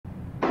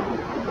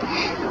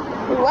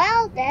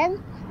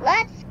then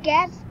let's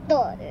get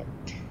started.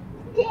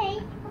 Today,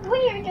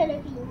 we are gonna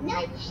be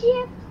night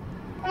shift.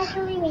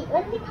 Actually, wait,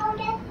 what do we call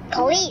again?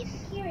 Police.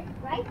 Security,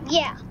 right?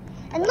 Yeah.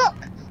 And look,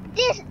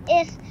 this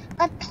is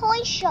a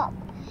toy shop.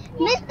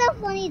 Mr.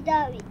 Funny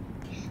Dummy,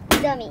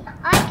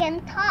 I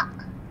can talk.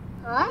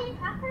 Huh? Can you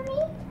talk for me?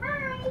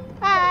 Hi.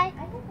 Hi.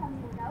 I did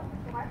something though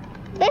before.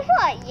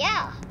 Before,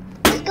 yeah.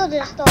 Let's go to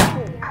the store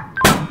too.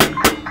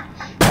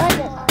 What is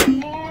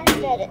And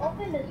Did it.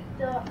 open the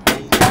door.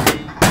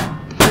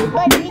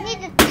 But we need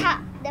to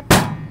tap the.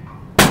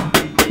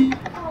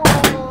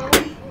 Oh.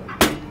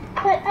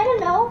 But I don't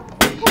know.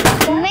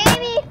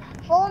 Maybe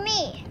for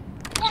me.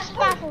 Yeah,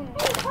 Stop for me.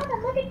 Hey, hold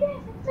on, look at this.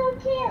 It's so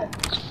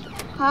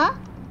cute. Huh?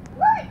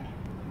 Look.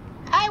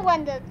 I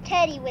want the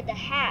teddy with the Oh,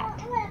 hat.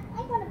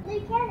 I want a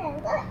blue cannon.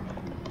 Look.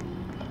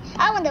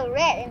 I want the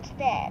red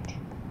instead.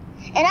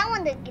 And I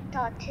want the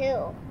guitar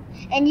too.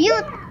 And you,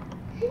 Yeah.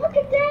 Look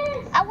at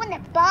this. I want a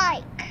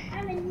bike.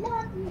 I'm in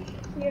Nazi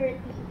security.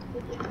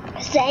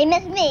 Same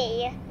as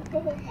me.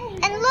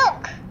 And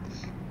look,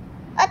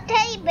 a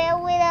teddy bear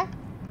with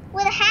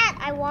a hat.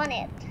 I want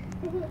it.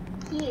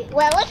 Cute.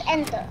 Well, let's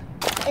enter.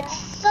 It's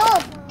so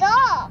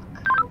dark.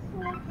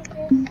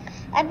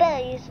 I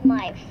better use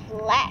my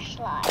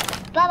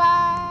flashlight. Bye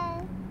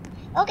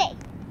bye. Okay,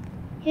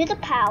 here's the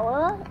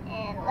power,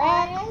 and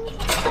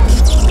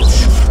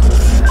let's.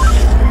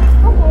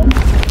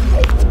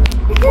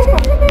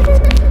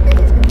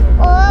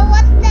 Oh,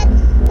 what's that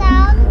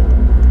sound?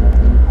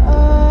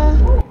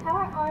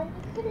 Power on.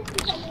 It's gonna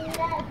do something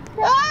that.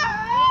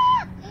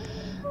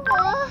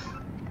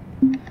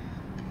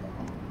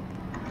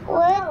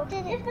 What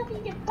did This it? must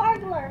be the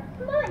burglar.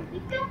 Come on,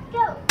 we've got to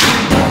go.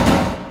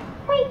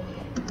 Wait.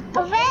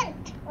 A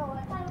vent. Oh,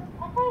 I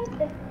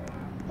thought it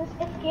was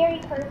a scary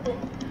person.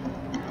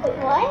 Wait,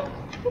 what?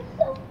 It's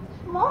so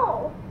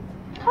small.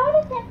 How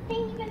does that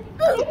thing even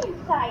fit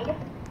inside?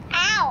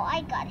 Ow!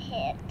 I got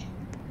hit.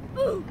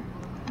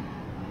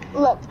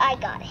 Look, I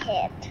got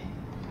hit.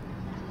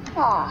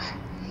 Aw,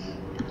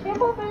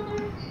 Careful,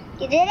 brother.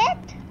 you did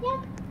it?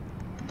 Yeah.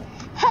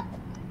 Hup.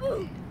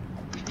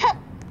 Hup.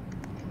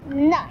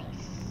 Nice.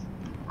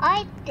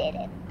 I did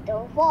it.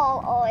 Don't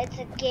fall or it's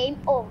a game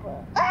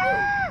over.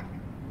 Ah!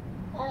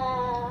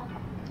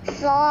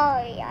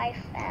 Sorry, I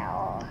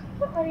fell.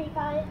 What are you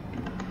guys?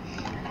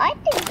 I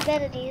think it's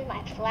better to use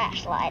my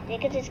flashlight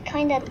because it's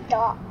kind of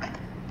dark.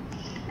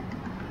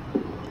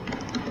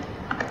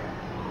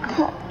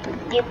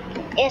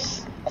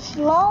 It's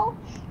slow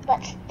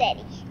but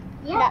steady.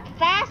 Yeah. Not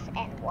fast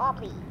and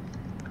wobbly.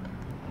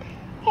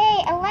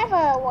 Hey, a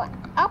lever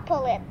one. I'll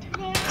pull it.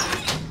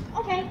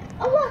 Okay.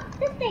 Oh look,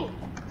 this thing.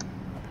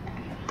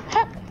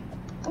 Hup.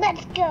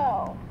 Let's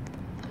go.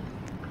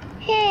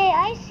 Hey,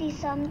 I see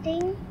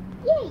something.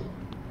 Yay.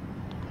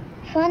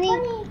 Funny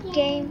Funny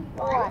game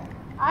 1.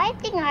 I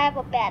think I have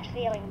a bad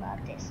feeling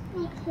about this.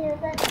 Me too,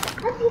 but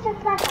let's use our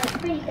flashlight.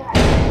 Pretty dark.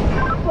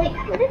 Wait,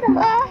 what is a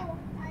Ah.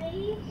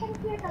 I can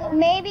hear the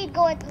Maybe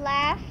go at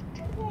left.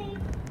 Okay.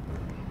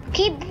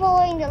 Keep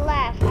following the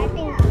left. I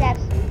think that's.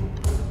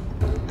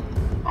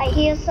 I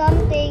hear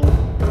something.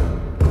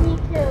 Me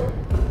too.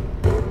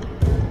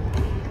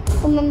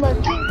 Remember,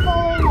 keep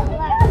following the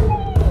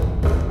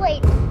left.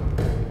 Wait.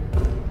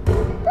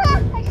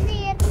 Ah, I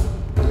see it.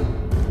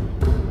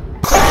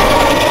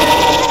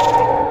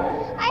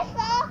 I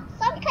saw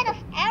some kind of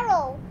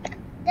arrow.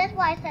 That's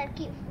why I said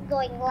keep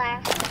going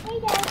left. Hey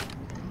guys,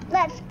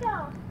 Let's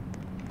go.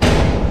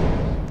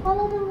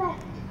 Follow the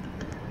left.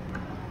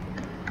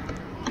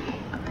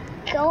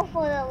 go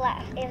for the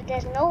left. If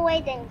there's no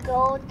way, then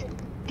go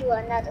to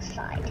another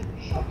side.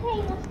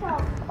 Okay, let's go.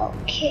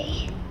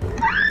 Okay.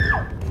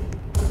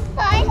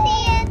 I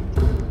see it.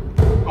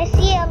 I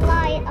see a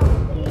light up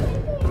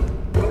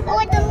there. Go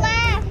at the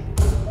left.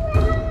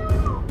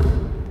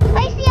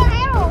 I see an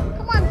arrow.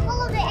 Come on,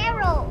 follow the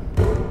arrow.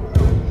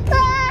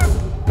 Ah!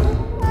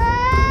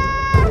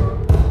 Ah!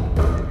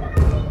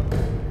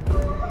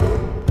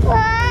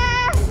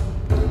 Ah!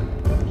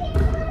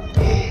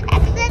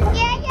 Exit.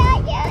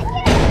 Yeah.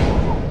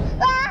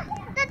 Ah!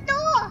 The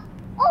door.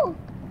 Oh,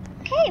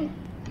 came.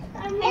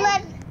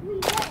 Let's.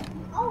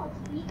 Oh,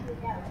 it's weak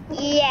without.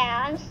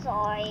 Yeah, I'm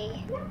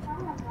sorry. No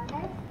problem,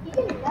 brother. You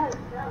can know,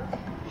 bro.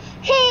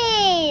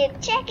 Hey,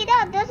 check it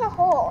out. There's a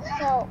hole.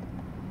 So,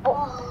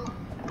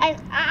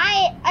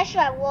 I should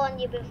have warned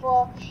you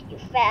before you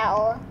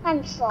fell.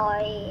 I'm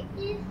sorry.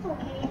 It's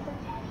okay.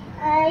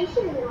 I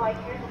should have been like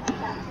here like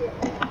that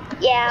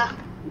too. Yeah.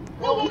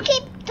 Oh,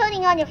 keep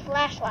turning on your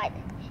flashlight.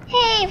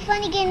 Hey,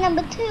 funny game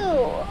number 2.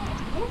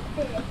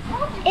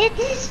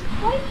 It's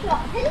Toy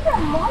shop. This is a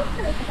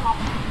monster shop.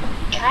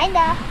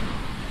 kinda.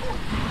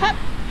 Hup.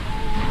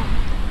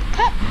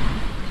 Hup.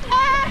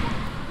 Ah.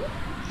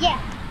 Yeah.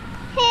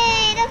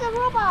 Hey, there's a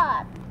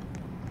robot.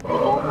 I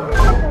guess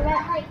this is the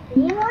red light,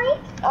 green light.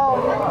 Oh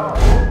Uh-oh.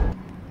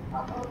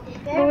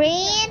 no.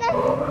 Green.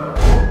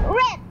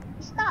 Red.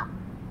 Stop.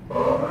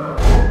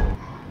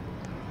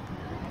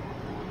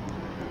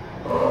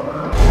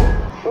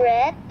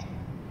 Red.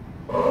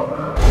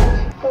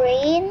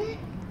 Green.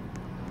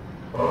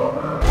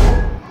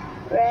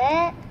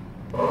 Red.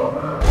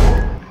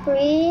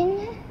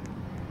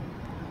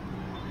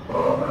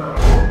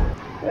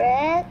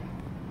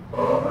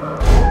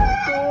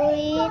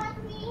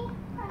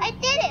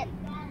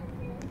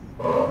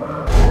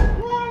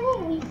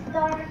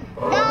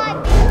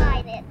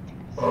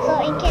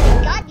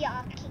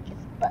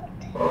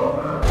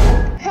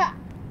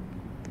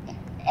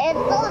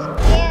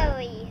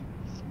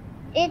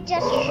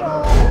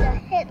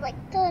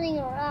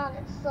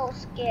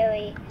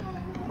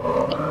 I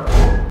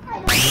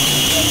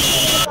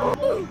don't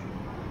know.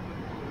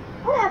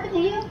 What happened to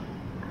you?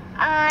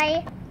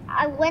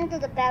 I went to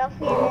the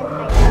battlefield and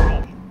I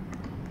died.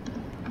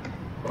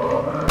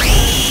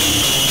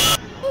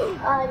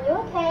 You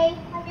okay?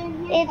 I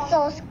can hear It's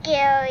so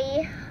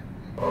scary.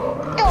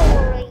 Don't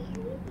worry.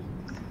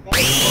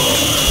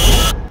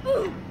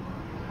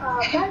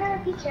 Brother,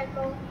 be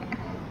careful.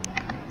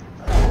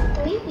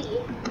 Sleepy.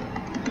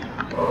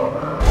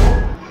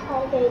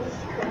 Okay, this is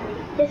creepy.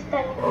 This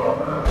time is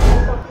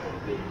so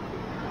creepy.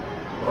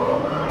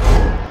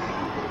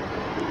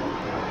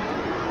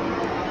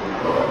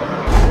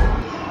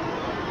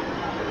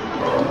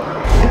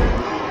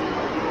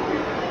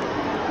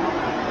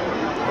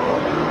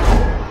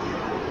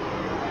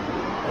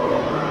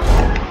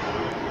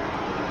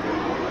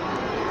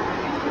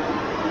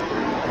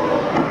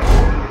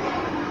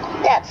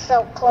 That's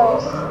so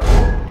close.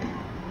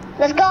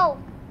 Let's go.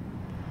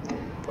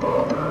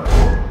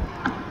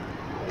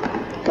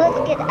 Let's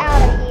get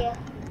out of here.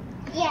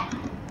 Yeah.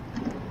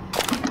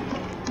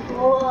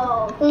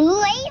 Whoa.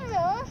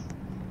 Lasers?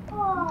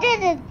 Whoa. This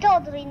is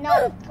totally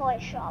not a toy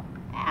shop.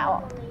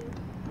 Ow.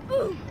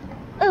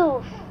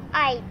 Oof.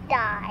 I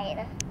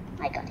died.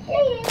 I got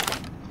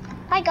hit.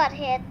 I got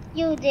hit.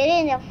 You did it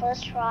in your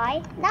first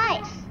try.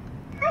 Nice.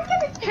 I'm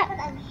gonna say that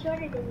I'm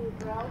shorter than you,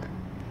 bro.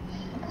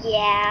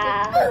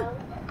 Yeah.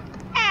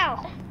 Ow.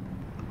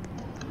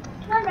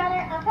 Come on,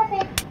 brother. I'll press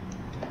it.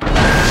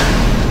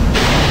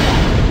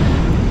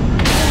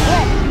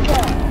 Let's go.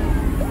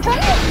 Turn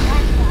your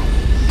flashlight.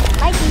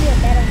 Might give you a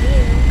better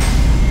view.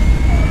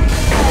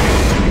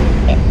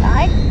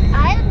 I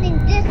don't think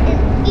this is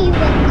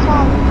even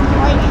called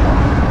toy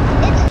shop.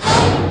 It's so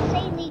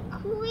insanely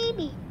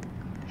creepy.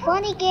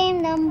 Funny game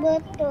number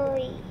 3.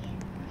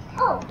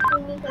 Oh,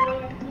 we need to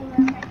wait a few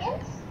more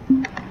seconds.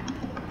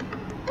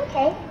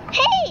 Okay.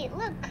 Hey,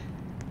 look.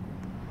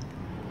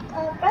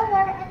 Brother, I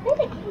think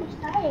the game is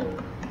starting.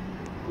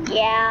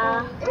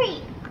 Yeah.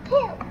 3, 2,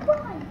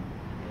 1.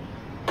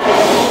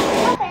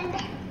 Open.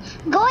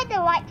 Go at the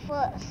right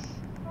first.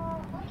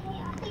 Okay,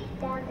 I'll stay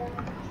down then.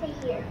 I'll stay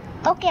here.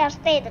 Okay, I'll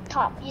stay at the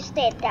top. You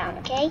stay down,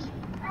 okay?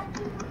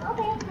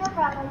 Okay, no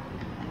problem.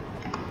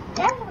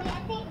 Definitely, I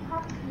think it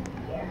has to be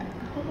here.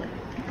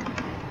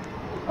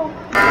 Oh.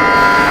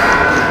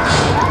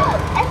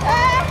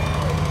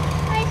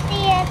 I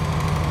see it.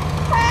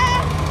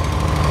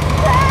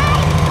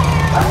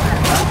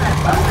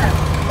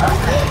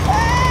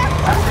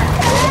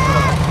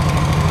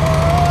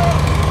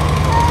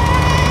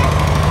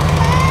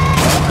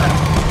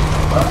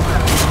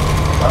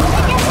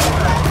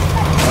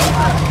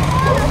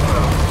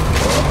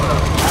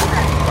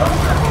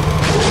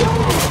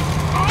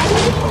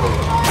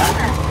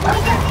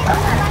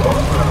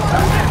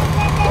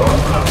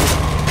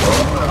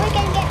 We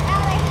can get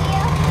out of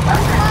here.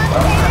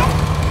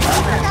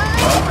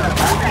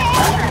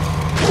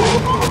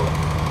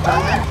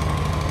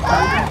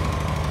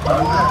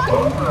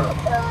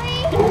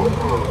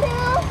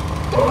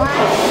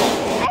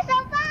 I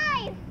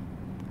survived!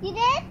 You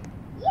did?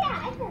 Yeah,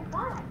 I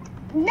survived.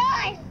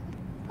 Nice!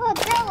 Oh,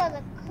 that was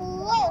a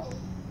close.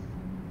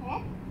 Huh?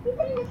 We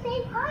put in the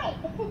same height.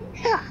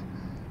 Huh.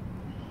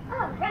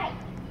 Alright,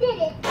 did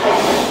it.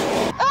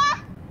 Ah!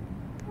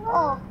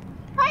 Oh,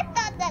 I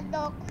thought that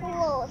door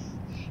closed.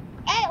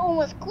 I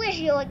almost quit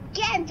you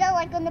again, just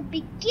like in the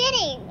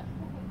beginning.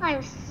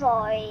 I'm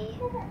sorry.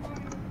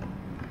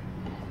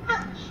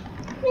 Ouch.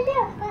 But that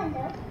was fun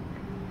though.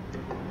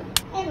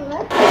 And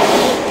look.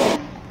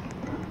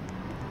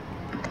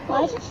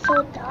 Why is it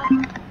so dark?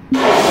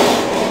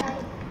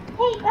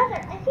 Hey brother,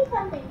 I see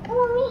something.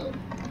 Follow me.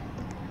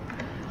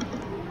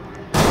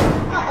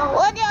 Uh-oh.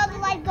 Where the other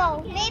light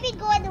go? Maybe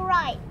go at the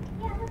right.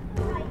 Yeah, that's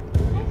the right.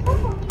 I saw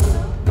something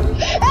though.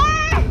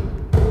 Ah!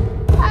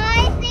 I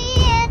see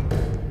it.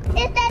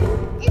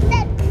 It's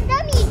that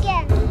dummy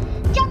again.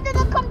 Jump to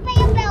the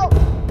conveyor belt.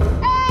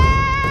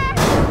 Ah!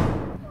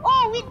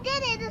 Oh, we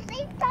did it at the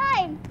same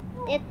time.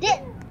 It did.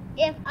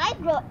 If I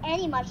grow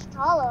any much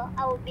taller,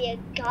 I will be a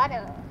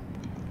gunner.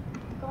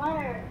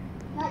 Gunner,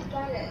 not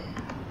gunner.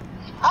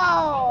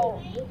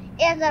 Oh,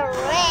 it's a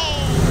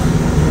ring.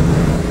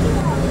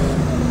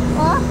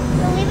 Huh?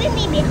 You're leaving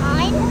me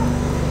behind?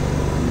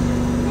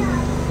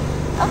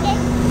 Okay.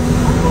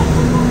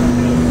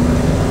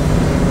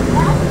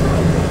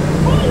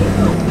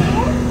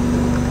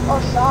 Oh,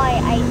 sorry.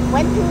 I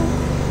went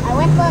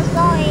first.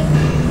 Sorry.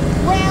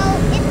 Well,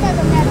 it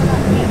doesn't matter what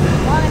it is. As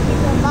long as you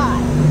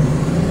survive.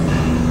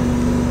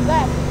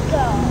 Let's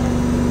go.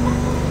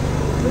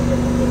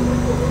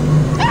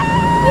 Ah,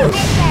 I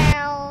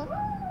fell.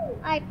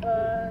 I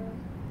burned.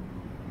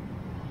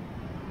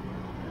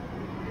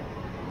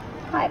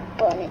 I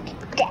burned it to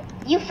death.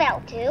 You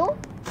fell too?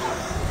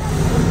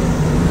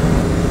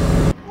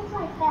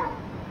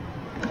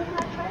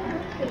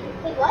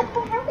 Wait, what?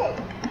 What happened?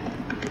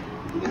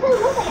 It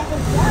doesn't look like I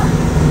can jump.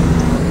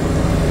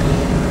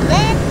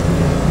 Let's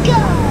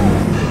go!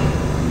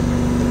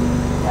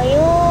 Are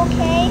you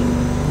okay?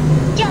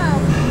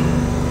 Jump!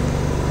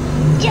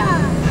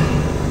 Jump!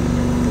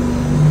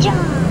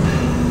 Jump!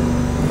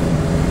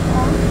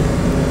 Huh?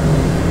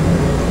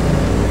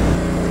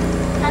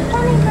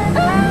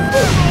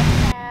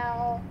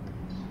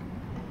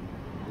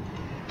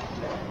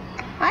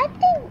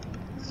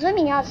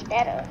 sounds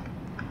better.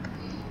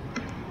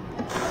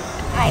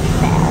 I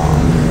fell.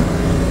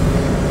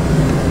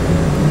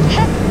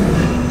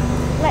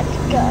 Let's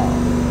go.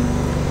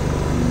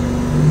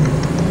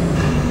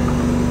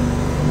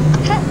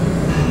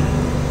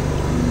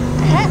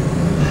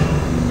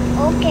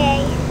 Okay,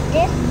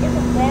 this is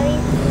a very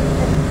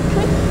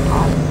tricky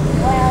part.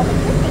 Well, the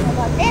good thing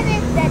about this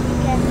is that you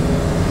can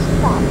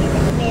stop in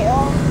the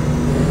middle.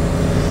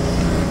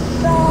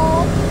 So,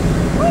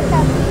 why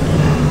not?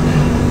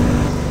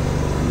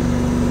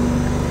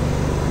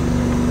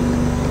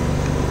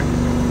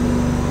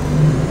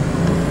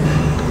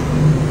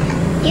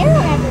 You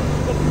don't have to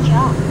even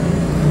jump,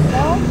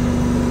 no?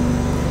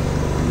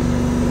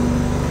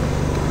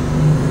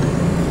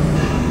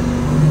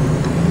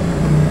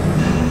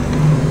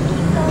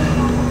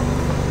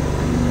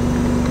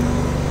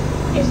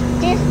 Is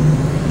this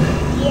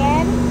the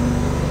end?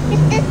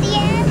 Is this the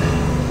end?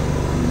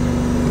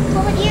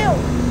 What about you?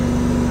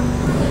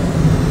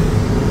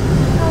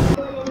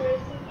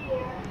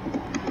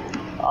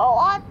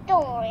 Oh,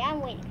 don't worry, I'm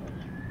waiting for you.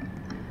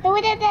 So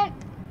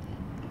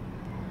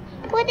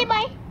where did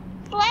my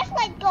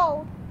flashlight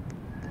go?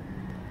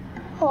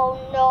 Oh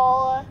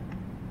no.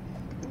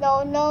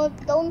 No,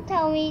 don't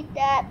tell me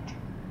that.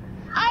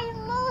 I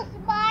lose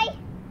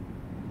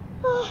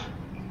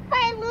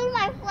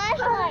my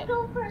flashlight.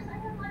 Go first. I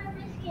don't want to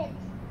risk it.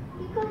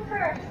 You go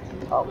first.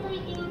 Oh. It's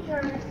really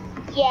dangerous.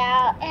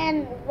 Yeah,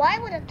 and why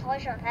would a toy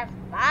shop have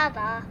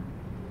lava?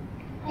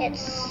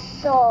 It's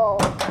so...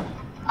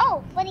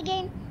 Oh, funny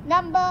game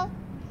number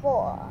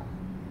 4.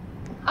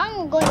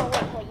 I'm going to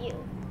wait for you.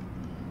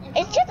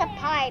 It's just a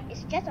pipe.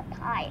 It's just a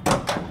pipe.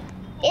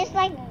 It's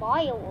like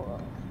Mario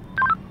World.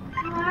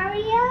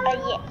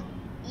 Mario?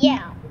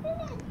 Yeah. Isn't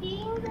that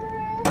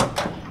dangerous?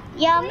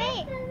 Yeah,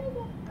 Get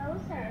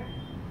closer.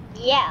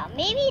 Yeah,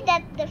 maybe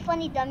that the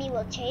funny dummy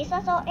will chase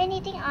us or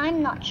anything.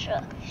 I'm not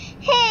sure.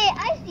 Hey,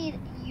 I see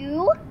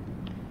you.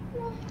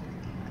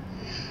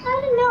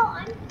 I don't know.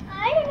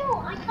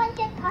 I can't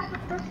get past the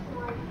first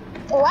one.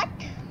 What?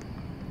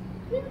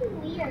 It's really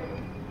weird.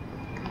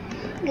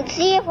 You can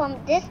see it from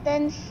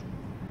distance.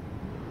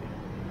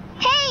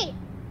 Hey!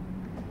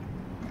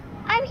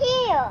 I'm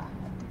here.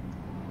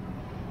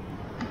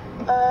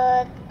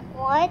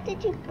 Why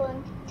did you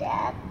burn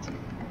that?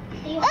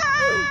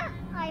 Ah!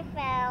 I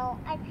fell.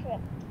 I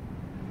tripped.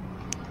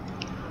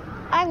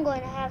 I'm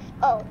going to have...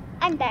 Oh,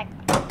 I'm back.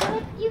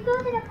 You go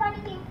to the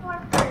funny game floor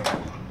first.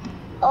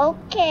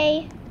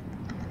 Okay.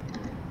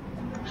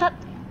 Hup.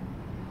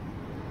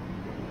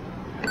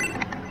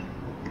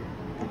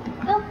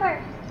 Go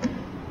first.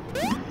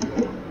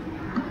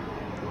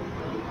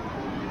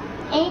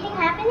 Anything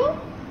happening?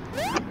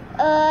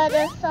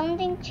 There's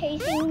something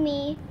chasing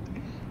me.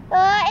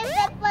 It's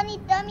that funny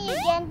dummy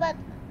again, but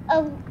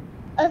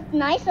a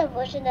nicer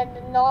version than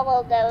the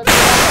normal that was.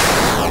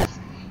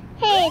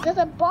 Hey, there's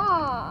a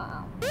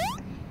bomb.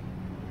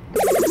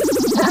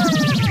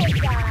 I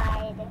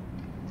died.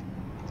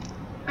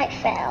 I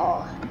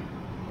fell.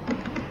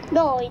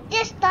 No,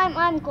 this time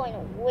I'm going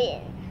to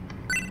win.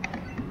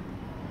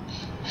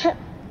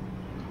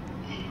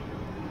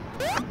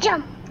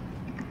 Jump.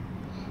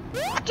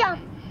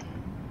 Jump.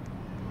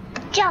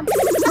 Jump.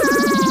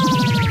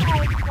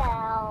 I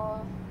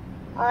fell.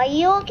 Are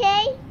you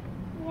okay?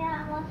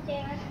 Yeah, I'm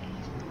upstairs.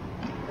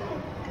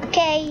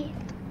 Okay.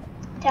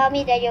 Tell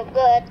me that you're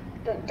good.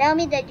 Don't tell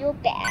me that you're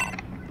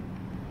bad.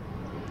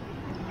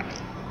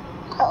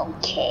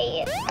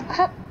 Okay.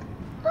 Hup.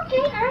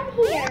 Okay, I'm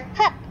here.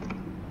 Hup.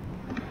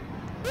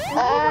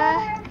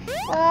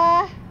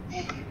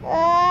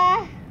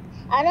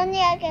 I don't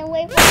think I can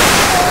wait for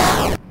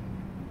you.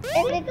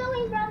 Where are you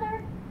going,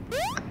 brother?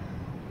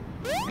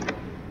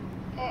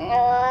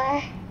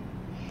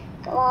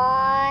 Come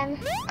on.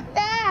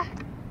 Ah.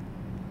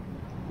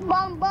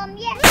 Bomb,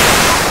 yes.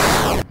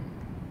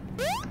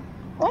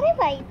 What if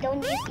I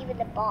don't use even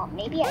the bomb?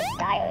 Maybe I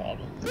die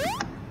already.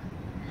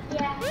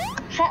 Yeah.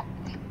 Hup.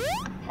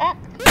 Hup.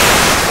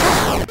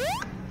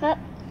 Hup.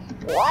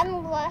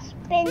 One last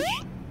pinch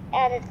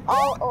and it's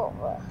all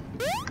over.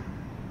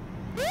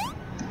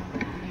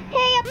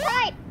 Hey, a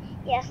pipe!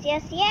 Yes!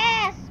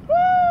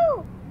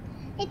 Woo!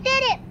 He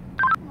did it!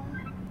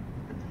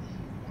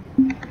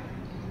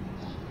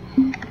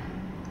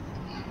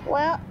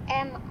 Where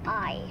am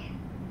I?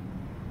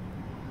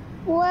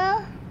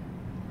 Where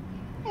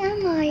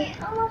am I?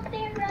 Almost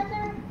there,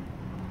 brother.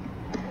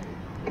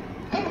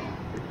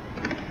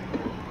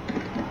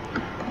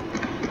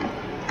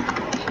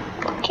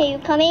 Okay, you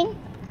coming?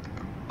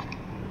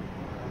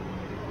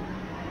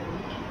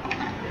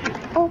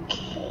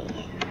 Okay.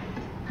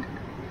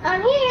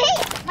 I'm here. Hey,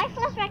 my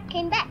flashlight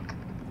came back.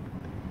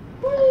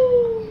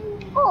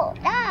 Whee! Oh,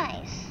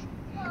 nice.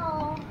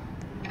 Oh.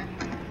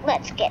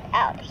 Let's get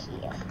out of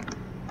here.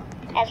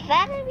 As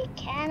fast as we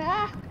can.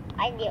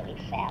 I nearly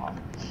fell.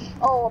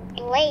 Oh,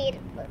 blade.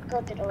 Let's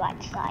go to the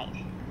right side.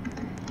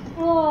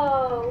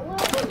 Whoa,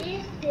 what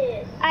is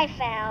this? I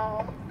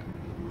fell.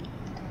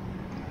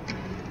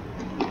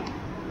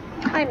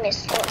 I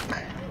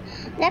misspoke.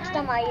 Next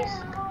time I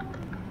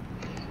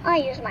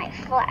use my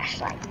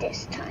flashlight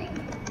this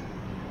time.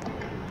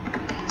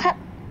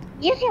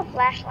 Use your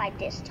flashlight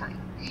this time.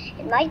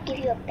 It might give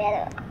you a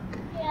better.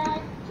 Yeah,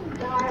 it's too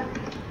dark.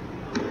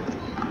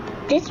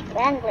 This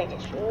fan blade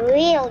is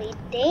really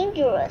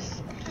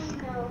dangerous. I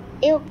know.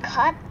 It'll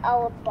cut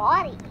our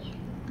body.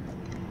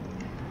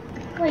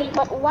 Wait,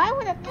 But why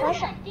would a now that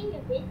torch? I think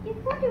of it, you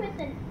thought there was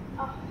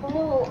a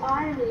whole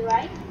army,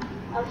 right?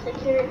 Of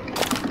security.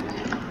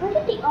 Where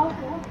did they all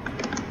go?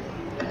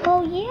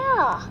 Oh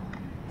yeah.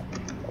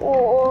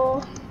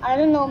 Or I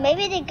don't know.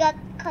 Maybe they got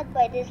cut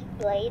by this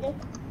blade.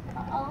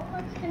 Uh-oh,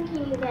 let's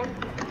continue then.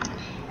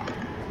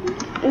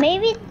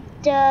 Maybe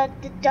the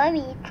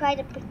dummy tried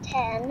to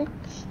pretend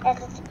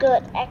that it's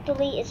good.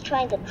 Actually, it's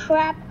trying to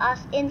trap us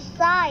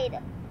inside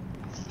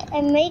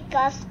and make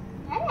us.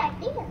 Now that I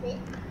think of it,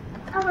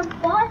 our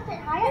boss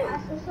that hired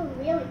us is so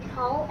really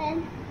tall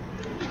and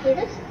hit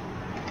us.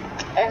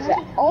 As What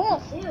did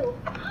almost. he do?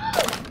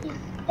 Is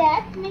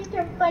that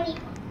Mr. Funny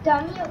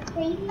Dummy or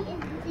crazy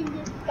in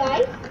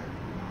disguise?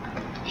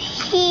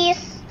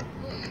 He's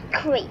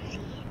crazy.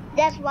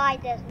 That's why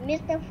there's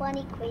Mr.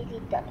 Funny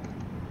Crazy Dummy.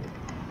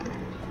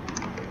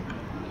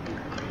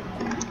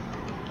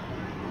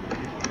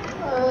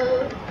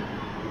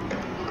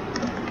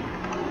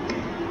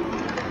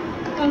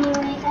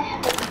 Anyways, I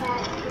have a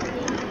bad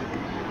feeling.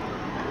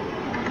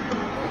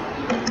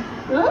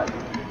 Huh?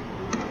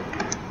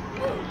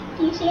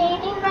 Do you see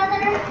anything,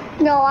 brother?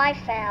 No, I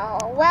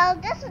fell. Well,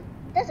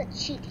 there's a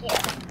cheat here.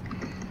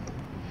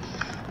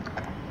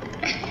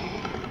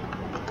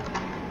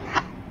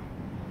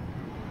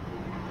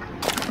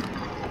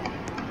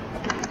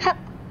 Hup,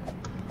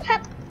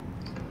 hup.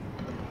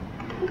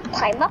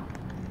 Climb up.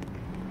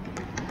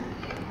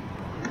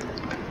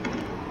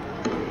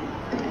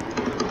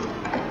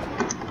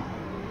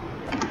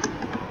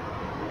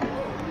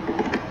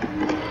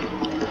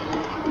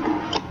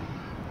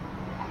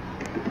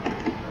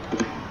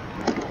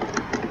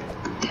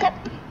 Hup.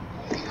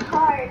 It's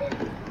hard.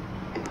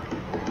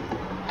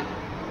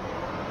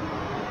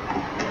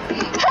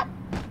 Hup.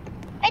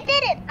 I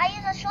did it! I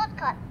used a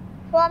shortcut.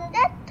 From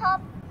that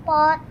top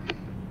part,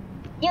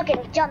 you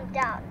can jump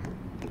down.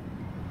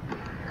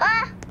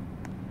 Ah!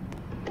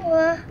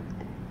 What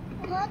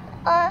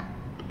are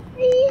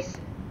these?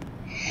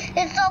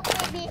 It's so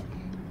creepy.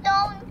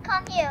 Don't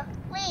come here,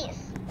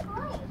 please.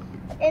 Why?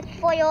 It's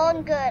for your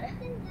own good.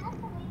 Isn't that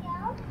the way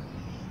out?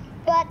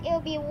 But it'll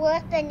be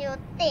worse than you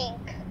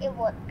think it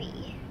would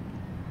be.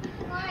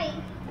 Why?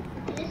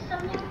 Is this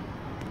something?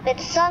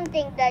 It's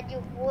something that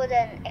you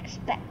wouldn't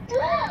expect. Is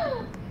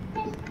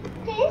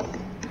this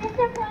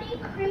Mr. Funny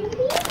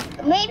crazy?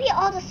 Maybe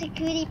all the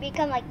security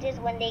become like this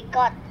when they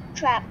got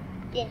trapped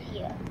in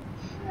here.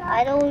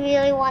 I don't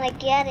really want to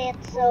get it,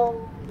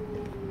 so...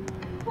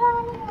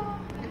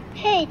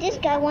 Hey, this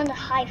guy wants a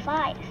high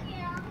five.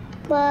 Yeah.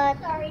 But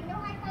Sorry, no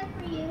high five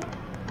for you.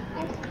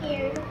 I'm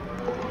scared.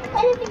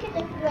 I didn't think it's a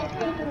threat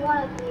to either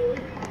one of you.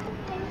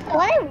 I'm sorry.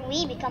 what if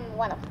we become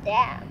one of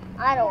them?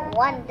 I don't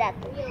want that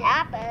to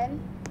happen.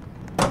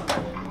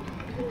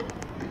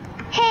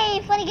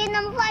 Hey, funny game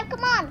number 5,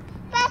 come on!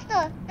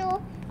 Faster!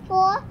 2,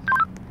 4,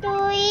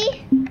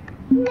 3...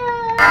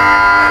 No!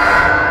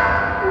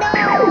 No!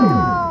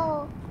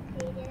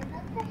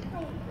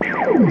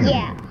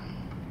 Yeah.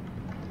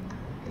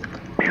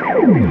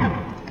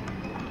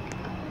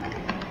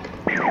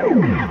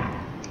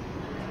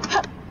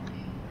 Hup.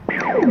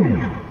 Hup.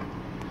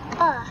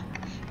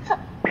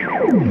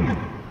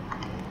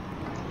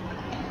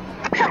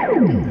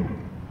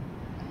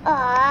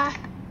 Ah.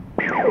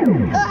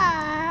 Ah.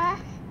 Ah.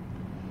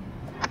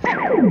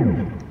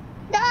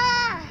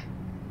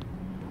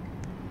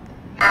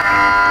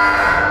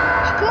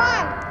 Come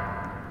on.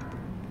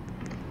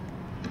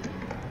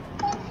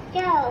 Let's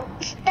go.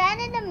 Stand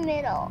in the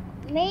middle.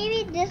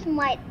 Maybe this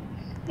might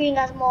bring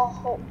us more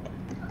hope.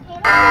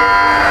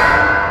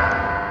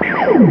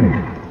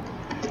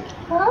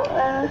 Okay,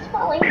 well, it's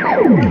falling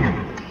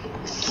down.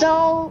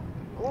 So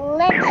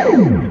let's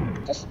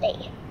just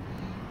stay.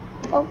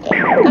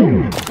 Okay.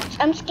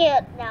 I'm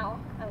scared now.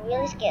 I'm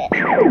really scared.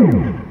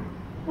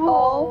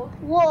 Oh,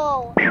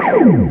 whoa.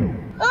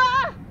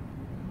 Ah!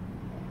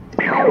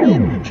 Are we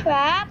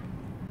trapped?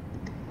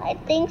 I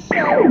think so.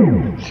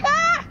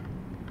 Ah!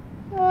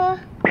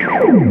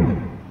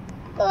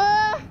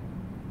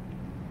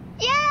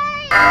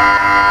 Yay!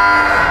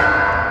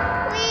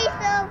 We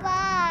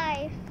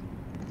survived.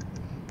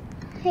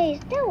 Hey, is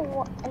there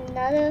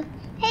another?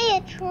 Hey, a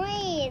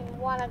train.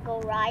 Wanna go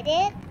ride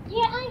it?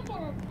 Yeah, I'm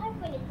gonna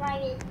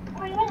drive it.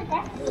 Oh, you want a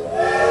taxi?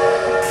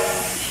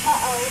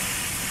 Uh-oh.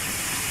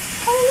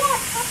 Oh yeah,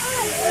 come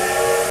on.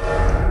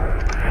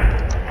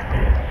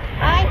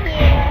 I'm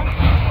here.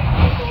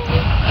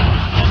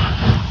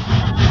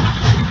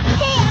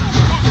 Hey, I'm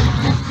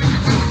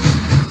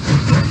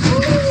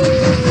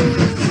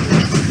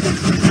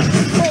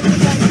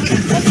back.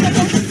 Wait, let's go.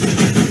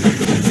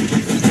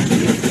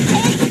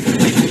 Hey,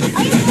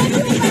 are you going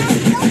too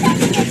fast? Don't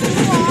touch me too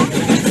far.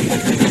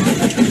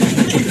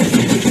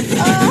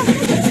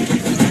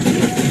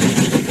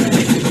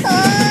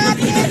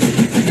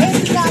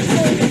 This is not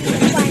going to be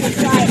the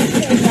final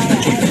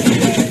ride.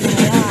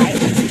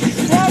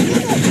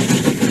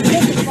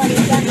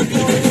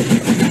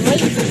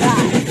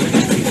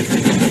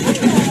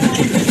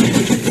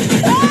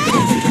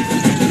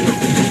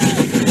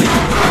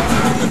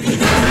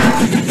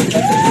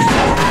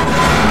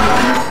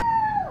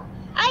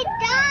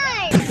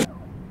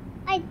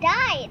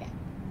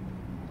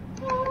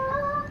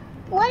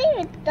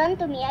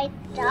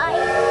 die.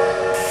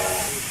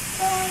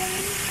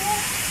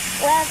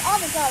 Well, all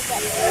the dogs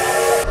that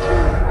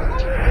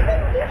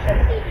You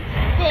should be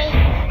big.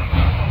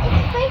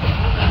 It's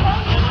basically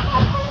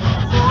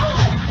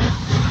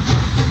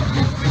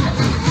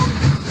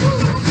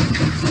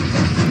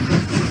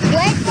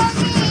wait for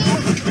me.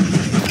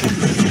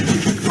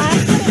 I'm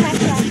putting my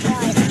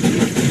flashlight.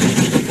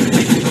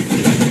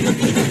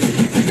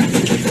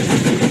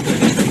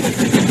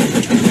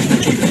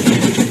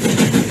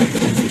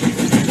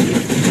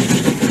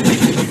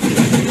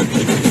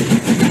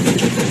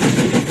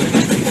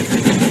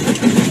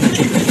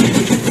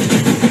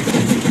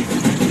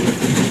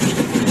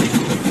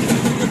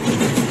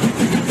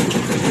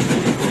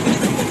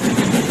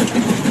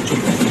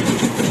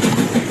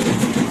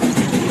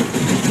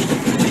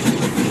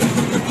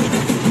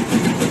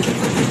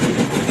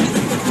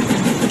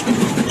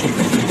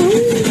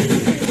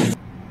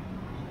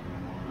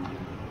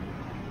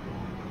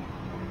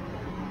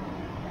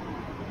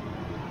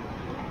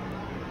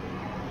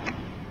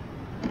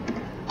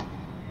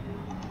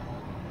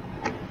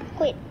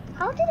 Wait,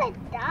 how did I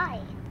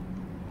die?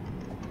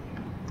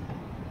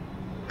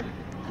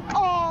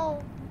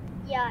 Oh,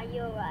 yeah,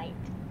 you're right.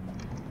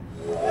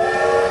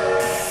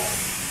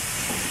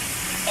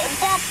 Is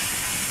that...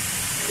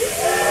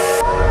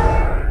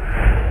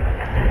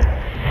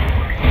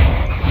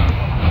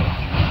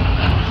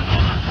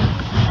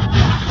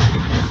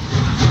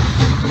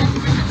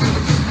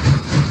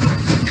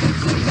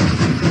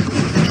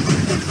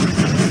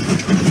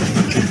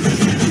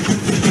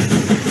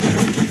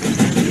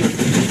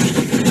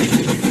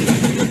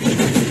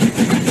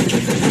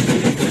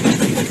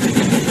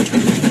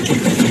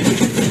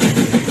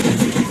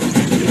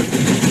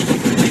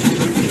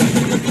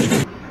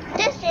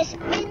 This is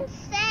insane!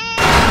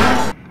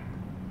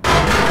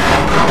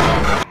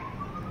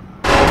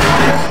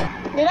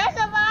 Did I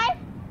survive?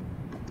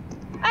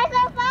 I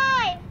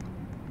survived!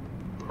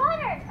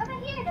 Connor, over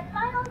here, the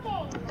final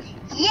game.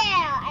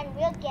 Yeah, and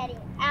we're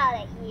getting out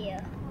of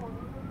here.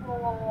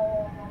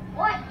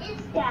 What is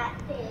that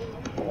thing?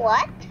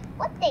 What?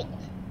 What thing?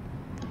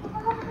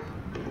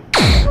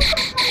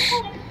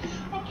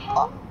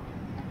 Oh,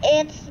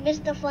 it's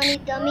Mr. Funny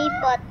Dummy,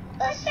 but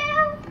us.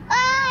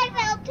 I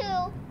fell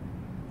too.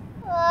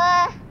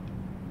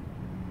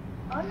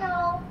 Oh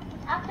no,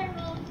 it's after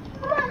me.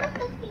 Come on, let's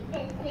just beat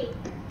this thing.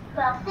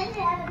 Well, since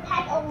it has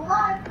attacked a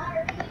lot of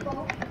other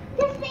people,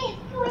 this thing is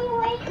going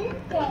away this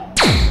day.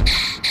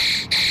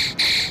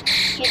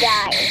 You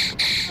die.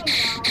 I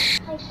know,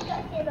 I should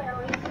have said that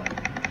already.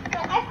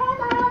 But I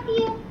promise I'll help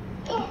you.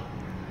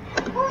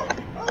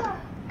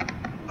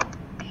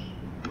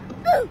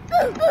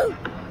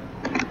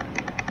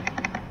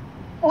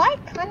 Why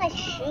can't I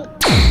shoot?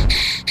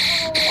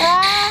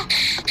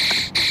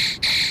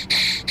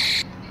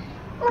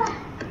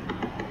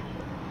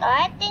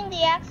 I think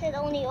the exit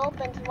only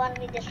opens when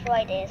we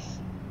destroy this.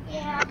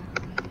 Yeah.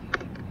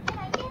 And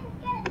I didn't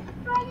get to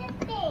destroy this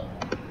thing.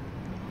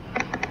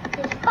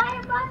 The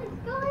spider boss is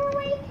going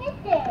away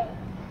today.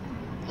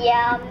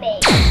 Yeah,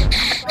 maybe.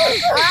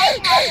 I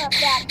have a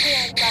bad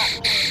feeling about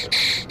me.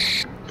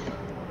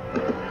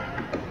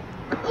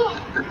 Yeah.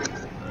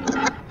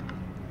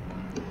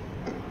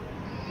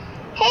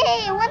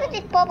 Hey, what is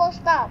this bubble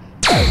stuff?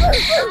 Ow, ow,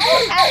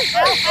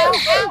 ow, ow,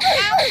 ow,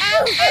 ow,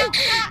 ow, ow,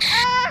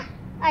 ow.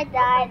 I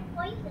died.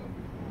 Poison.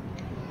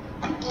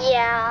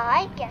 Yeah,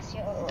 I guess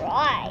you're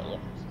right.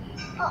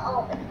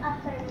 Uh-oh, it's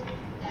after me.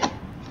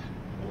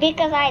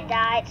 Because I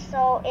died,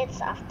 so it's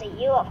after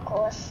you, of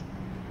course.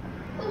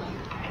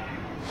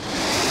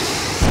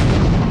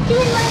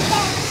 Doing my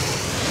best.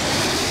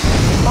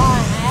 Come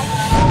on,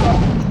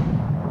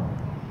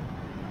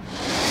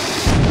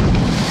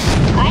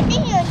 I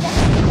think you're just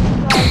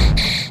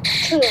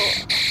destroyed 2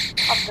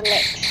 of the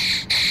legs.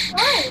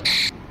 Why?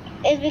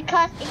 It's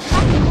because it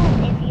can't move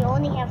if you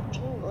only have 2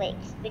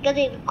 legs. Because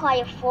it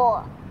requires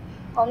 4.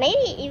 Or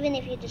maybe even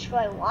if you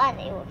destroy 1,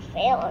 it would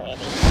fail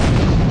already.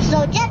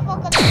 So just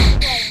focus on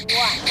destroying 1.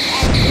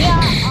 And we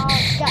are all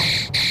done.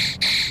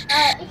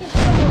 You can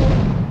still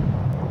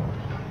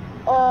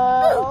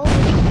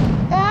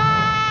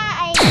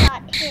I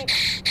got hit.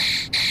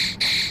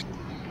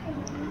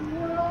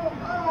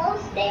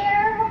 almost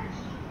there.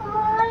 Come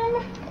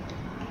on.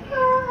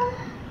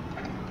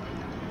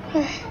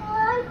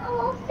 I'm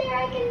almost there.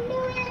 I can do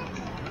it.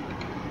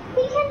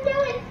 We can do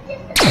it.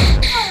 It's just a bit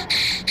more.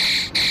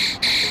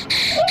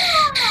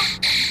 Yeah!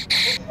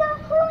 It's so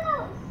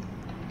close.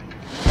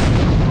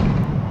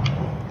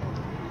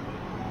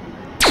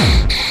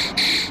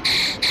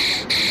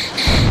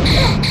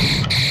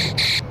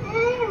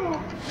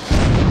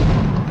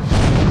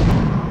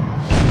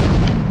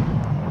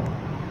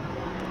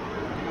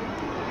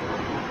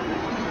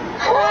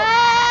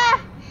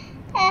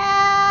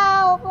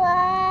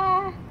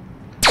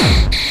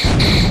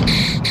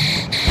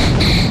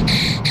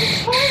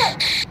 Help!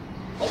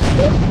 It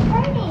keeps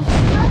turning.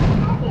 How to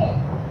hack it?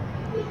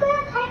 He's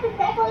gonna type it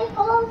back when he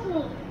follows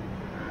me.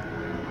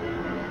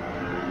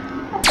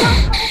 That's not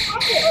how to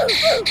hack it.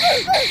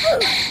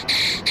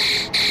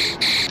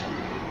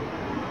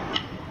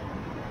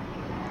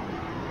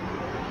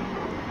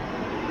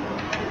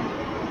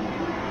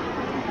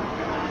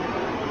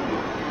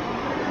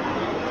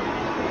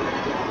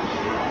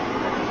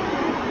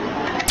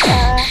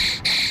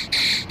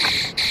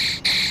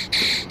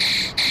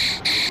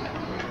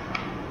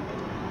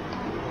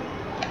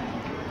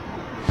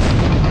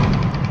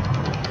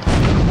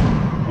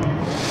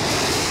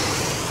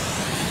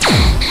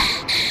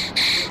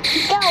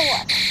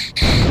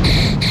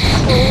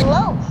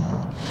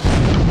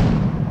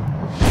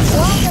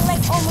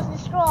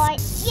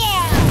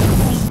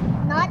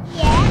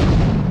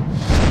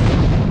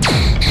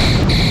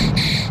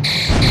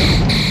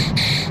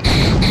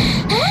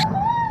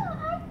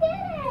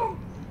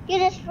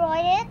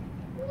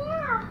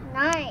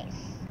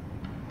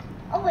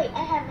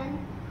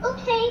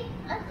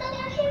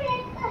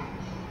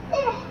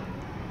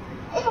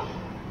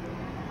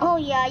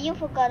 yeah, you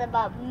forgot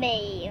about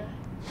me.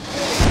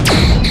 I'm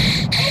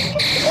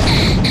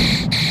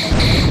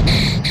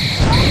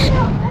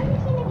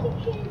just gonna keep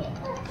shooting it.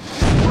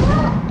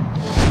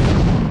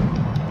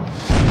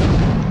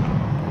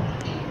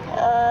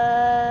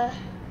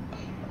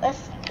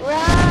 Let's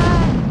run.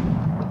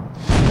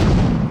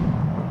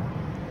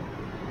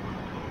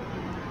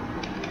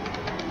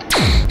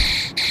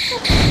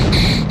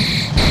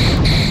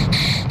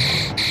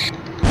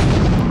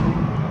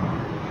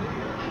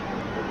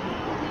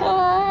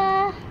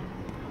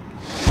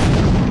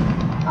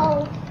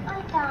 Oh,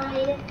 I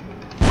died.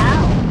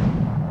 Ow.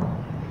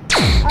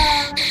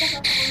 Because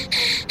of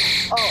poison.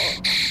 Oh,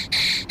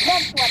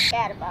 that's what's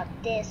bad about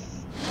this.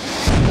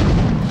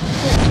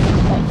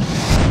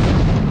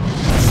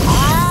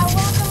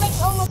 One of the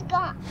legs almost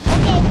gone.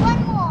 Okay,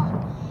 one more.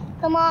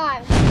 Come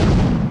on.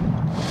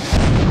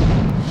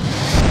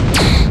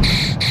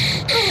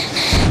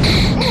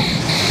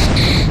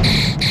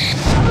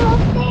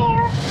 Almost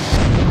there.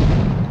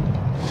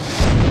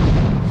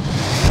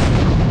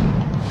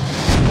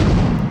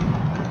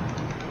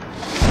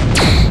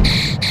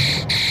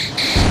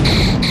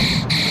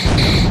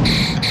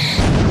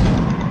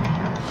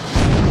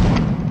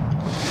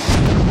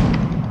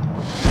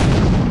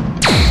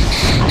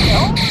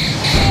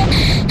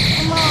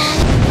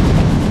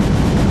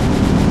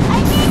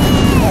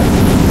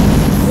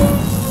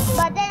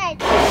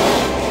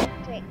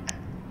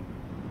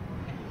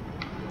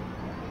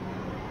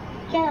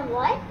 Get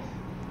what?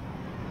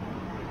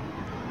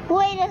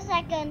 Wait a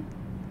second.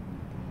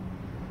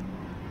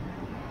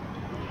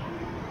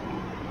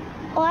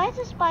 Why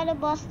the spider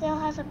boss still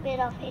has a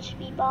bit of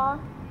HP bar?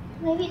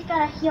 Maybe it's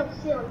gotta heal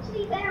soon, so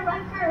you better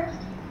run first.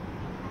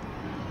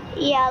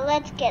 Yeah,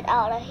 let's get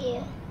out of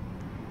here.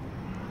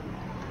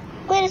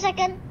 Wait a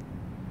second.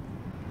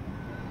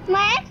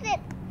 My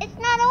exit, it's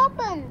not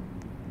open.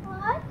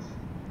 What?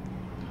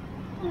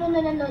 No,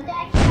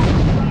 that can't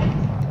be right.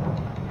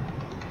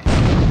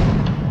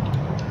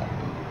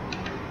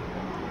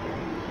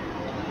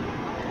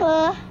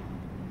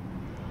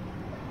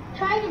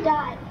 Try to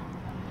die.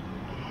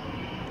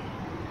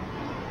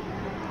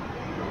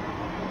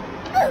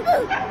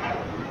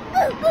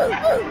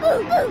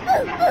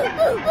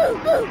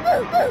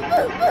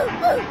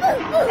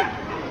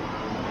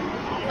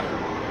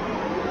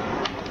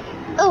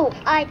 Oh,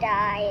 I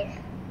died.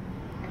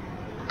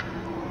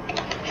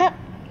 Hup.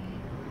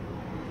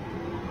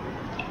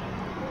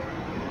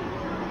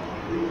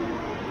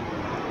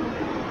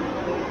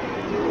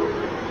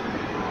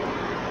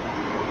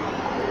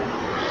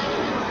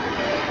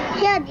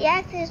 Yeah, the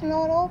exit is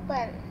not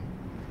open.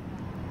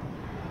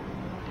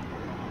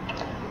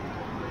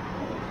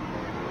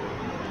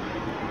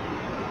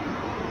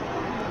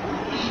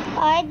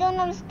 I don't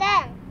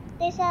understand.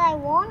 They said I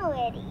won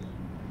already.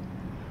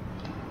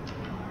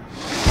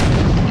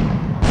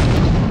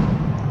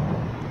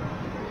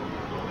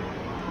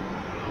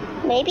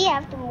 Maybe I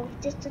have to move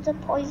this to the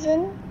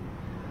poison.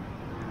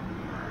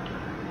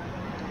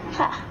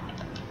 Ha.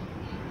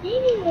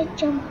 Maybe we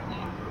jump on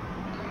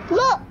it.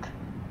 Look!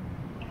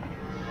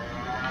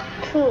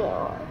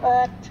 Cool,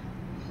 but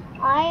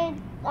I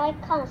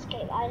can't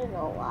escape. I don't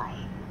know why.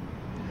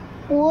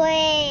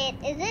 Wait,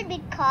 is it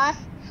because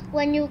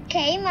when you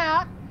came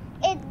out,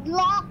 it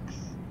locks?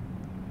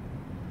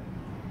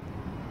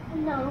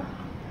 No.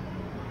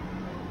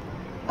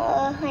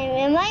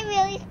 Am I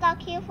really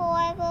stuck here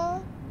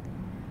forever?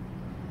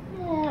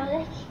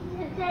 No,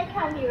 that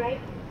can't be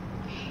right.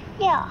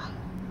 Yeah.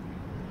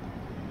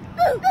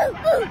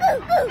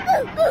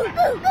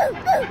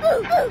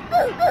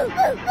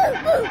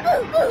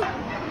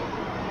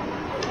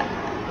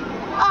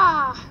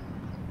 Ah,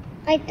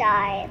 I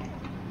died.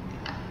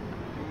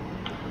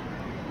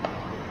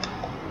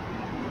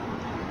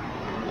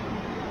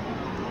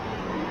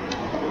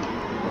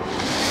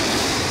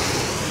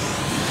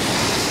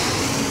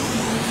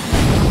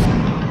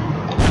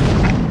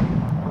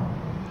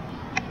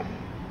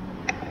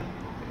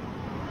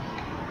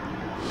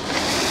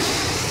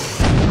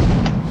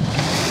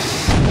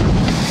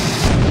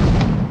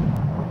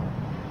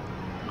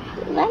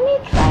 Let me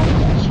try to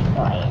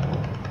destroy it.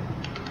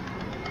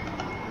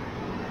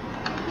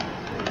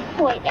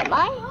 Wait, am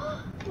I?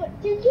 What,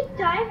 did you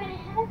die when it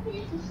had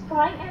finished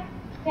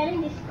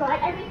getting destroyed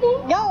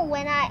everything? No,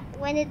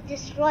 when it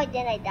destroyed,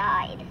 then I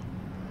died.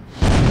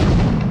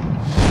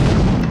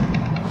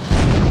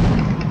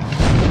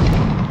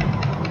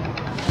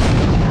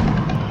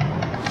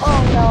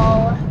 Oh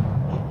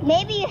no.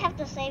 Maybe you have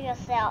to save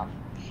yourself.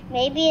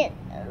 Maybe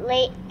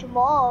late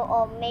tomorrow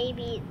or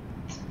maybe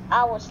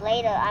hours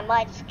later I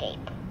might escape.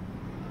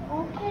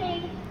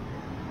 Okay.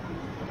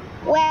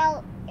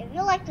 Well, if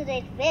you like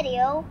today's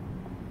video,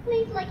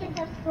 Please like and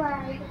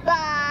subscribe.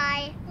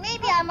 bye.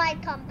 Maybe I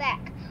might come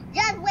back.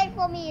 Just wait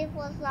for me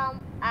for some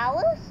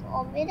hours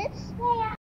or minutes. Yeah.